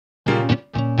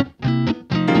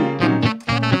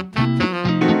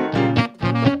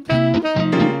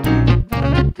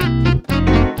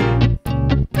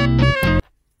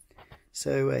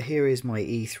So here is my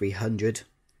E300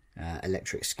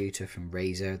 electric scooter from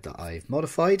Razer that I've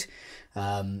modified.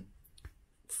 A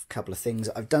couple of things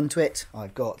that I've done to it.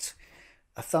 I've got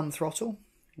a thumb throttle,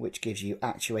 which gives you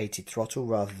actuated throttle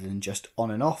rather than just on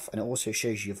and off, and it also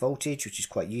shows you your voltage, which is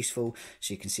quite useful,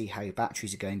 so you can see how your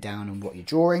batteries are going down and what you're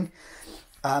drawing.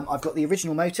 I've got the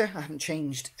original motor. I haven't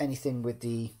changed anything with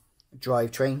the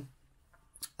drivetrain.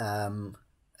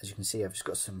 As you can see, I've just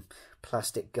got some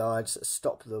plastic guards that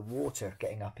stop the water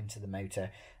getting up into the motor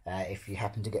if you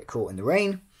happen to get caught in the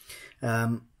rain.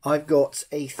 I've got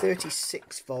a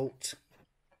 36 volt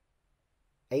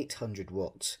 800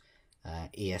 watt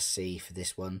ESC for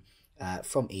this one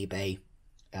from eBay.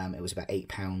 It was about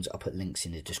 £8. I'll put links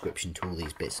in the description to all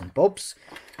these bits and bobs.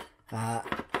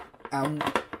 And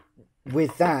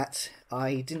with that,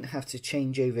 I didn't have to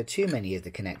change over too many of the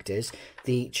connectors.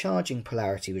 The charging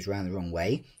polarity was round the wrong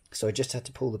way, so I just had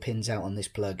to pull the pins out on this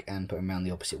plug and put them around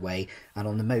the opposite way, and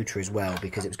on the motor as well,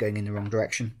 because it was going in the wrong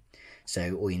direction.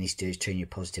 So all you need to do is turn your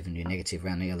positive and your negative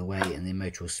around the other way, and the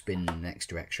motor will spin in the next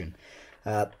direction.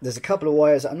 There's a couple of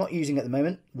wires that I'm not using at the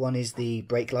moment. One is the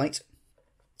brake light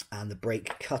and the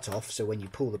brake cut-off, so when you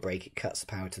pull the brake it cuts the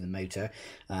power to the motor.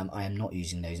 I am not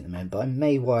using those at the moment, but I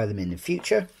may wire them in the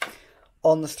future.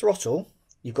 On the throttle,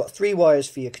 you've got 3 wires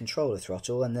for your controller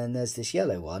throttle, and then there's this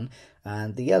yellow one,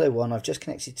 and the yellow one I've just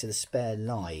connected to the spare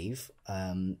live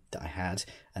that I had,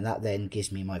 and that then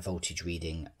gives me my voltage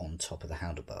reading on top of the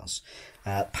handlebars.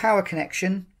 Power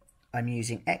connection, I'm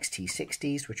using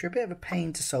XT60s, which are a bit of a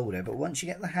pain to solder, but once you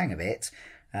get the hang of it,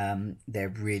 they're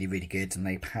really, really good, and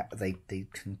they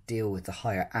can deal with the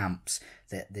higher amps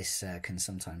that this can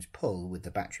sometimes pull with the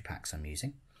battery packs I'm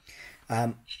using.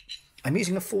 I'm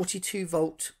using a 42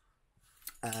 volt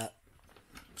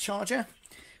charger,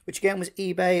 which again was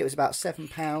eBay. It was about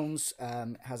 £7.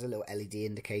 It has a little LED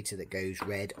indicator that goes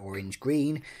red, orange,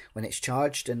 green when it's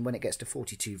charged, and when it gets to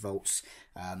 42 volts,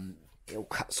 it all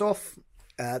cuts off.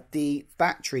 The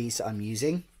batteries that I'm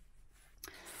using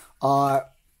are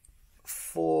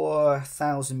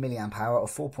 4,000 milliamp hour or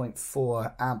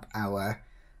 4.4 amp hour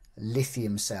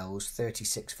lithium cells,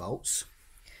 36 volts.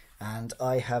 And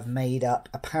I have made up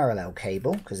a parallel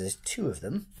cable, because there's 2 of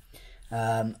them,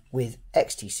 with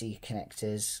XTC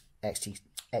connectors,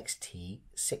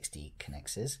 XT60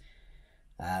 connectors.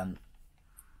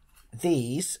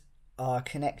 These are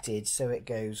connected so it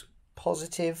goes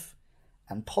positive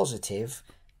and positive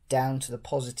down to the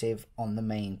positive on the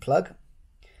main plug,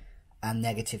 and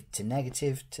negative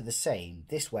to the same.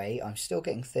 This way I'm still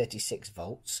getting 36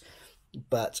 volts,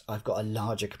 but I've got a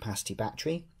larger capacity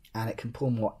battery, and it can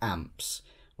pull more amps,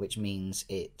 which means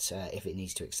it if it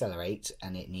needs to accelerate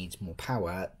and it needs more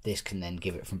power, this can then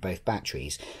give it from both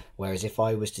batteries. Whereas if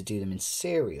I was to do them in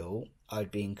serial, I'd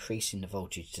be increasing the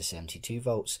voltage to 72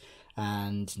 volts,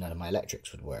 and none of my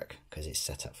electrics would work because it's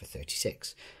set up for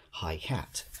 36. Hi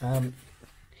cat.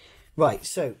 Right,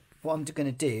 so what I'm going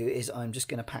to do is I'm just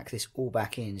going to pack this all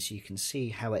back in so you can see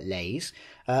how it lays.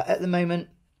 At the moment,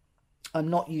 I'm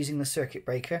not using the circuit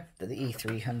breaker that the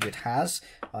E300 has.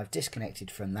 I've disconnected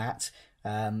from that.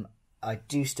 I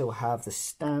do still have the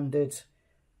standard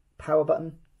power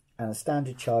button and a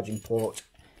standard charging port.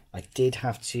 I did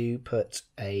have to put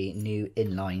a new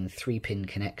inline 3-pin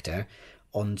connector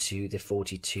onto the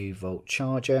 42 volt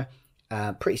charger.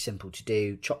 Pretty simple to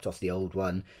do. Chopped off the old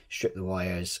one, stripped the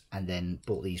wires, and then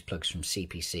bought these plugs from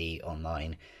CPC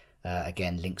online.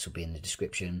 Again, links will be in the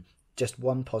description. Just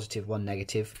one positive, one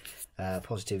negative.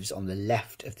 Positives on the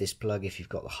left of this plug if you've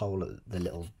got the hole, the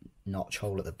little notch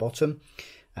hole at the bottom.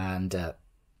 And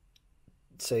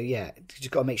so yeah, you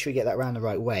just got to make sure you get that around the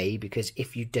right way, because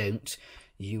if you don't,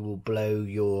 you will blow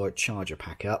your charger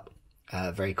pack up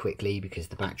very quickly, because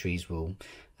the batteries will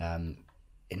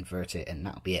invert it, and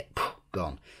that'll be it,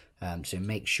 gone. So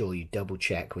make sure you double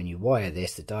check when you wire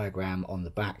this, the diagram on the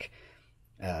back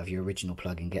of your original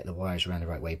plug, and get the wires around the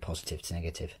right way, positive to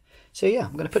negative. So yeah,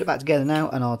 I'm going to put it back together now,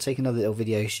 and I'll take another little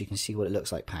video so you can see what it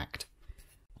looks like packed.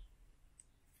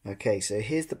 Okay, so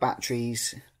here's the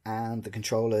batteries and the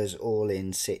controllers all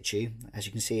in situ. As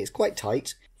you can see, it's quite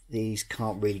tight. These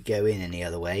can't really go in any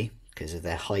other way because of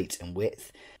their height and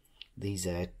width. These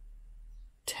are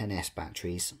 10S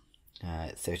batteries,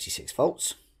 36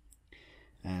 volts.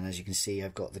 And as you can see,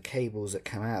 I've got the cables that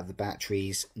come out of the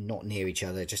batteries not near each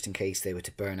other, just in case they were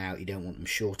to burn out. You don't want them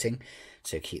shorting,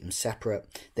 so keep them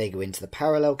separate. They go into the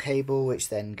parallel cable, which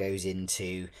then goes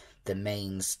into the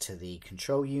mains to the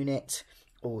control unit,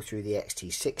 all through the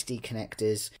XT60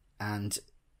 connectors. And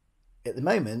at the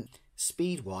moment,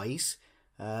 speed wise,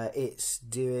 It's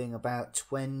doing about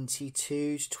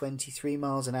 22 to 23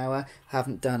 miles an hour.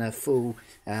 Haven't done a full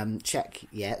check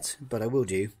yet, but I will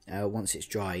do once it's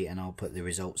dry, and I'll put the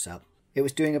results up. It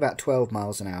was doing about 12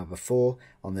 miles an hour before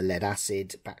on the lead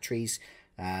acid batteries,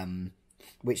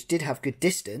 which did have good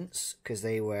distance because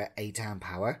they were 8 amp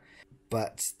hour,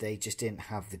 but they just didn't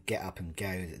have the get up and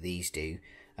go that these do.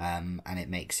 And it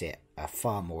makes it a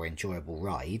far more enjoyable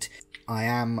ride. I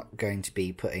am going to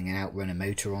be putting an outrunner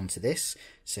motor onto this,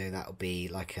 so that'll be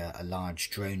like a large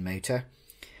drone motor.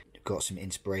 Got some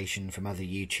inspiration from other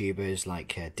YouTubers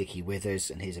like Dickie Withers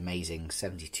and his amazing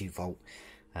 72 volt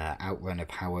outrunner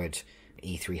powered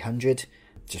E300.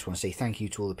 Just want to say thank you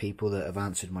to all the people that have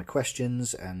answered my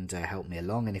questions and helped me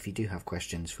along, and if you do have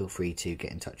questions, feel free to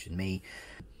get in touch with me.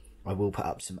 I will put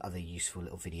up some other useful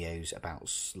little videos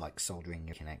about like soldering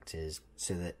your connectors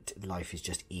so that life is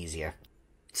just easier.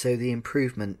 So the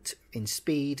improvement in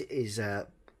speed is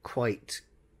quite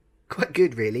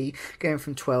good really, going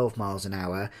from 12 miles an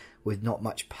hour with not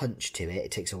much punch to it.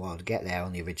 It takes a while to get there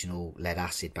on the original lead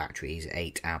acid batteries,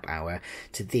 8 amp hour,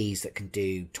 to these that can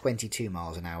do 22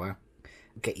 miles an hour.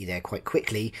 Get you there quite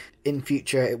quickly. In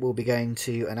future it will be going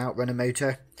to an outrunner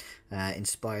motor,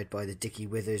 inspired by the Dickie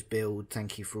Withers build.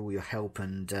 Thank you for all your help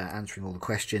and answering all the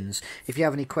questions. If you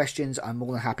have any questions, I'm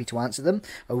more than happy to answer them.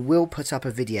 I will put up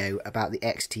a video about the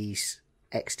XT60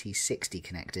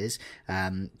 connectors,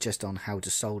 just on how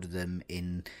to solder them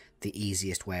in the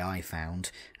easiest way I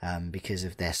found. Because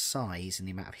of their size and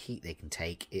the amount of heat they can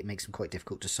take, it makes them quite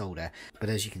difficult to solder, but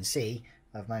as you can see,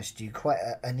 I've managed to do quite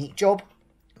a neat job.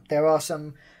 There are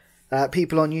some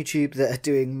people on YouTube that are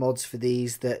doing mods for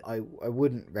these that I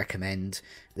wouldn't recommend.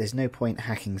 There's no point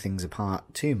hacking things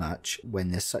apart too much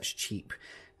when there's such cheap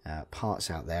parts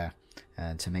out there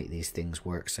to make these things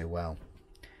work so well.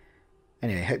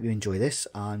 Anyway, hope you enjoy this.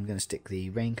 I'm going to stick the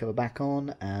rain cover back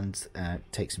on and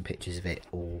take some pictures of it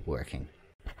all working.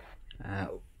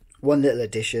 One little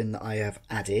addition I have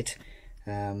added,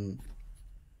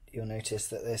 you'll notice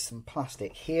that there's some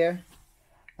plastic here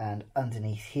and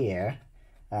underneath here.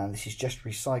 This is just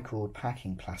recycled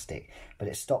packing plastic, but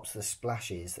it stops the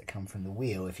splashes that come from the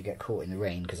wheel if you get caught in the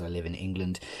rain, because I live in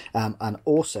England. And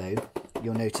also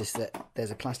you'll notice that there's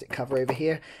a plastic cover over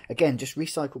here. Again, just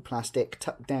recycled plastic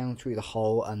tucked down through the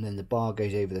hole, and then the bar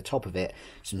goes over the top of it.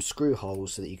 Some screw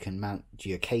holes so that you can mount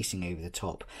your casing over the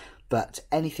top. But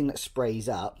anything that sprays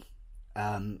up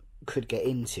could get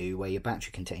into where your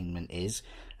battery containment is,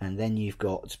 and then you've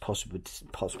got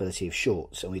possibility of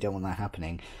shorts, and we don't want that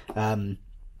happening.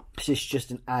 So it's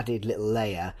just an added little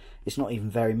layer. It's not even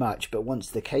very much, but once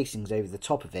the casing's over the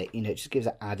top of it, you know, it just gives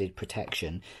it added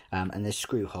protection. And there's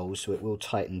screw holes, so it will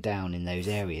tighten down in those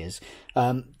areas.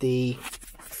 The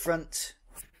front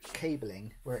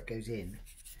cabling, where it goes in,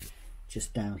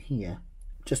 just down here,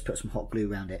 just put some hot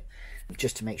glue around it,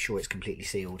 just to make sure it's completely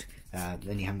sealed.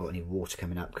 Then you haven't got any water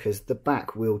coming up, because the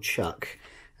back will chuck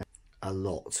a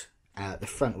lot. The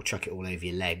front will chuck it all over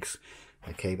your legs,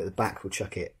 okay, but the back will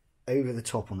chuck it over the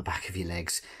top on the back of your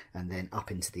legs and then up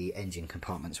into the engine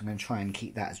compartment. So I'm going to try and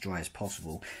keep that as dry as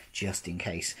possible, just in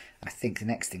case. I think the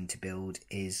next thing to build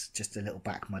is just a little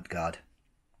back mudguard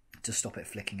to stop it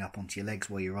flicking up onto your legs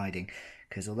while you're riding,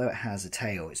 because although it has a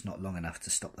tail, it's not long enough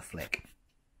to stop the flick.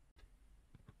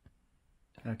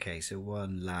 Okay, so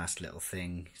one last little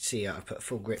thing. See, I've put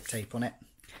full grip tape on it.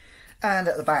 And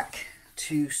at the back,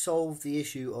 to solve the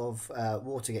issue of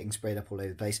water getting sprayed up all over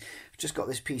the place, I've just got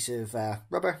this piece of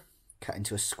rubber cut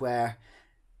into a square,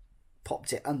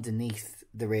 popped it underneath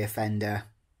the rear fender,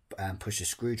 and pushed a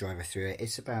screwdriver through it.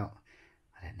 It's about,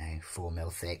 I don't know,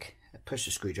 4mm thick. I pushed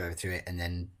a screwdriver through it and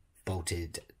then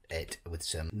bolted it with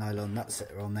some nylon nuts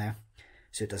that are on there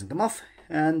so it doesn't come off,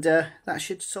 and that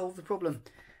should solve the problem.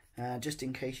 Just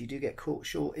in case you do get caught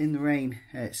short in the rain.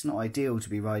 It's not ideal to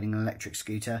be riding an electric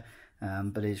scooter,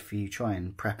 but if you try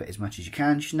and prep it as much as you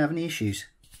can, you shouldn't have any issues.